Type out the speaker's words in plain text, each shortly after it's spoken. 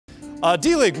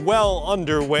D-League well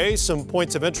underway. Some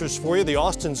points of interest for you. The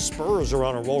Austin Spurs are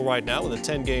on a roll right now with a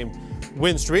 10-game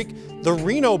win streak. The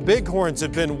Reno Bighorns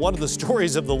have been one of the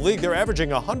stories of the league. They're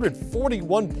averaging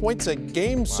 141 points a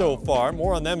game so far.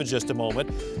 More on them in just a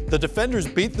moment. The D-Fenders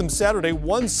beat them Saturday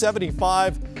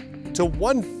 175 to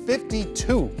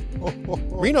 152.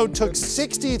 Reno took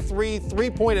 63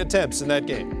 three-point attempts in that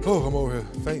game. Oh, I'm over here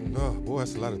fainting. Oh, boy,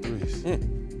 that's a lot of threes.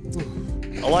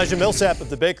 Elijah Millsap of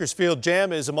the Bakersfield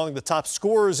Jam is among the top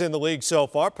scorers in the league so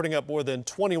far, putting up more than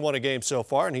 21 a game so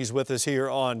far, and he's with us here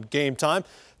on Game Time.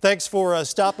 Thanks for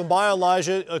stopping by,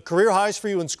 Elijah. Career highs for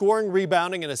you in scoring,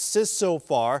 rebounding, and assists so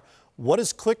far. What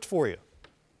has clicked for you?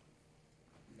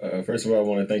 First of all, I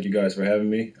want to thank you guys for having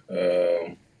me.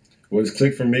 What has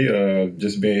clicked for me,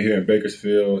 just being here in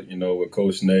Bakersfield, you know, with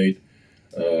Coach Nate,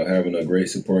 having a great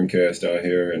supporting cast down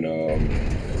here,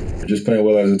 and just playing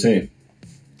well as a team.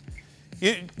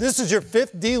 This is your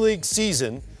 5th D-League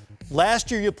season.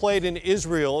 Last year you played in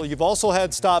Israel. You've also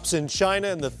had stops in China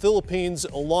and the Philippines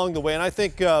along the way. And I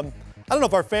think, I don't know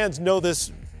if our fans know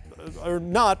this or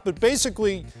not, but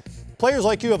basically players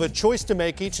like you have a choice to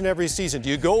make each and every season. Do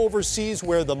you go overseas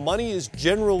where the money is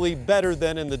generally better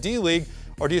than in the D-League,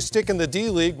 or do you stick in the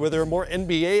D-League where there are more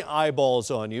NBA eyeballs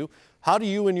on you? How do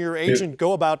you and your agent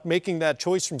go about making that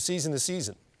choice from season to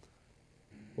season?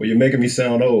 Well, you're making me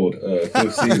sound old,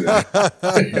 5th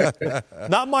season.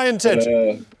 Not my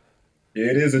intention. Yeah,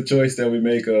 it is a choice that we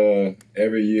make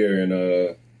every year,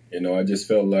 and you know, I just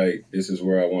felt like this is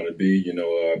where I want to be. You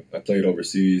know, I played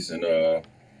overseas, and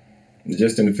it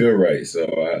just didn't feel right.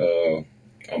 So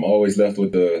I'm always left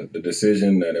with the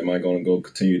decision that am I going to go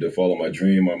continue to follow my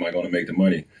dream, or am I going to make the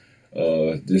money?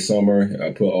 This summer,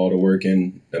 I put all the work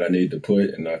in that I need to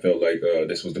put, and I felt like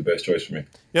this was the best choice for me.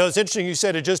 You know, it's interesting you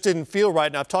said it just didn't feel right,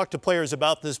 and I've talked to players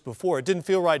about this before. It didn't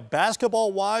feel right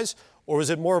basketball-wise, or was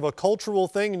it more of a cultural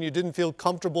thing and you didn't feel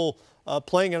comfortable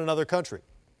playing in another country?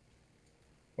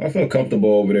 I felt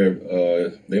comfortable over there.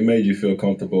 They made you feel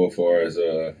comfortable as far as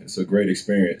it's a great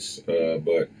experience,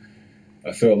 but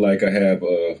I felt like I have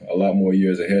a lot more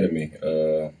years ahead of me.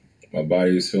 My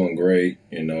body is feeling great.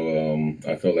 You know,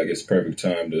 I felt like it's perfect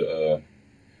time to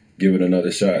give it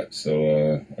another shot.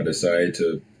 So I decided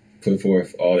to put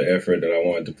forth all the effort that I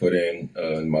wanted to put in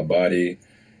my body,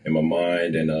 in my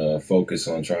mind, and focus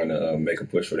on trying to make a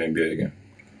push for the NBA again.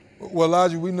 Well,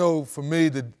 Elijah, we know for me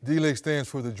the D-League stands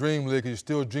for the Dream League, and you're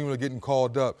still dreaming of getting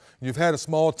called up. You've had a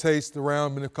small taste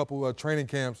around in a couple of training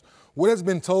camps. What has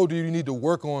been told to you need to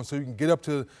work on so you can get up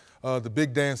to the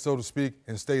big dance, so to speak,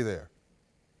 and stay there?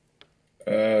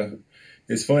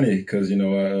 It's funny because, you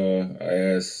know,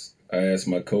 I asked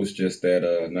my coach just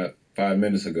that not 5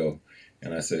 minutes ago,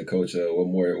 and I said, Coach,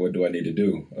 what do I need to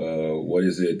do? What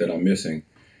is it that I'm missing?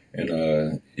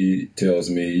 And he tells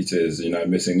me, he says, you're not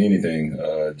missing anything.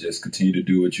 Just continue to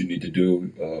do what you need to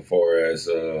do as far as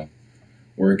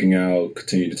working out,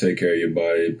 continue to take care of your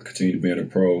body, continue to be a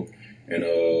pro. And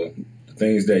the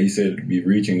things that he said to be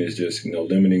reaching is just, you know,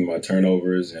 limiting my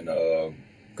turnovers and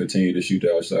continue to shoot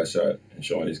the outside shot and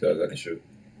showing these guys I can shoot.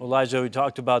 Well, Elijah, we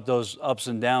talked about those ups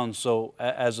and downs. So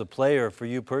as a player, for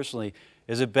you personally,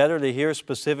 is it better to hear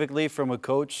specifically from a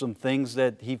coach some things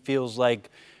that he feels like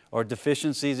are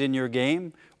deficiencies in your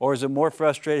game? Or is it more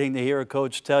frustrating to hear a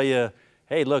coach tell you,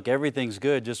 hey, look, everything's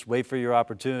good, just wait for your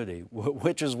opportunity?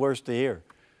 Which is worse to hear?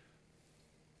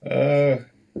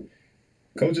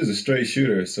 Coach is a straight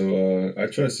shooter, so I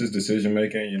trust his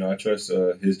decision-making. You know, I trust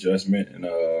his judgment, and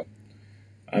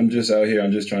I'm just out here.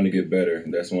 I'm just trying to get better,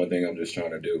 and that's one thing I'm just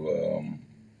trying to do.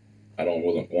 I don't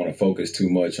really want to focus too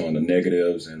much on the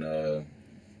negatives and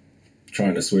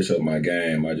trying to switch up my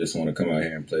game. I just want to come out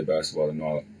here and play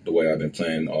basketball the way I've been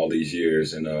playing all these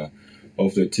years, and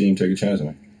hopefully the team take a chance on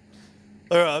me.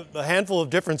 There are a handful of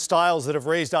different styles that have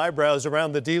raised eyebrows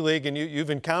around the D-League, and you've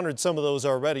encountered some of those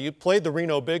already. You played the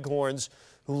Reno Bighorns,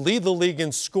 who lead the league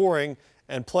in scoring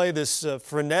and play this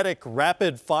frenetic,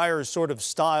 rapid-fire sort of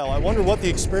style. I wonder what the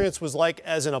experience was like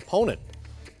as an opponent.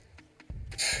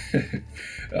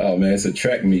 Oh, man, it's a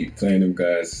track meet playing them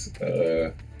guys.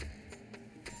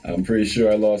 I'm pretty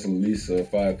sure I lost at least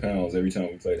 5 pounds every time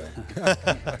we played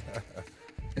them.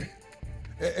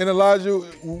 And Elijah,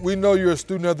 we know you're a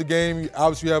student of the game.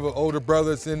 Obviously, you have an older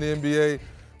brother that's in the NBA.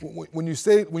 When you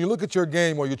look at your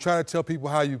game, or you're trying to tell people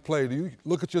how you play, do you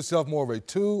look at yourself more of a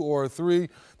 2 or a 3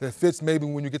 that fits maybe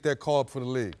when you get that call up for the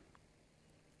league?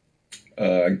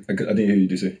 I didn't hear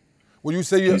you say. Would you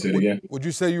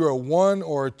say you're a 1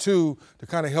 or a 2 to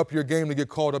kind of help your game to get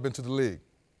called up into the league?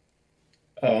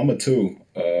 I'm a 2.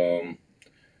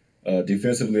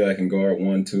 Defensively, I can guard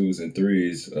 1, 2s, and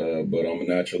 3s, but I'm a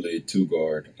naturally 2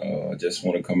 guard. I just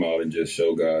want to come out and just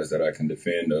show guys that I can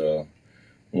defend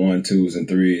 1, 2s, and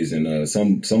 3s, and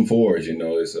some 4s. You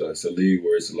know, it's a league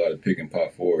where it's a lot of pick and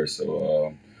pop 4s.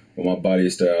 So with my body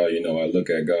style, you know, I look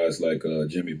at guys like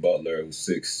Jimmy Butler, who's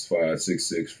 6'5",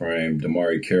 6'6" frame,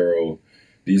 Damari Carroll.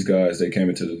 These guys, they came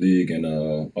into the league,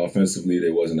 and offensively they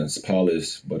wasn't as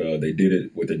polished, but they did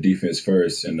it with the defense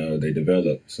first, and they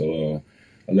developed. So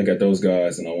I look at those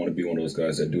guys, and I want to be one of those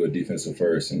guys that do it defensive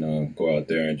first and go out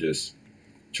there and just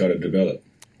try to develop.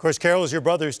 Of course, Carroll is your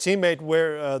brother's teammate.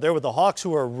 Where they're with the Hawks,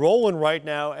 who are rolling right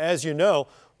now, as you know.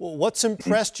 What's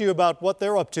impressed you about what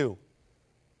they're up to?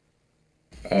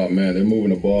 Oh, man, they're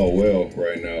moving the ball well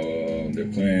right now.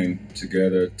 They're playing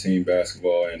together, team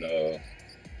basketball, and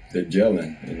they're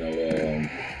gelling. You know,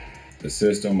 the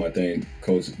system, I think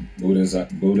Coach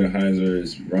Budenheiser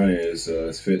is running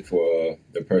is fit for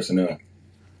the personnel.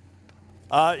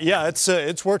 Yeah,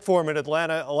 it's worked for him in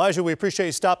Atlanta. Elijah, we appreciate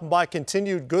you stopping by.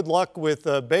 Continued good luck with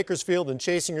Bakersfield and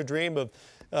chasing your dream of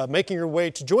making your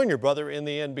way to join your brother in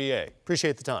the NBA.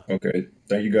 Appreciate the time. Okay.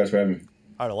 Thank you guys for having me.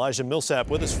 All right, Elijah Millsap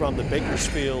with us from the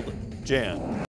Bakersfield Jam.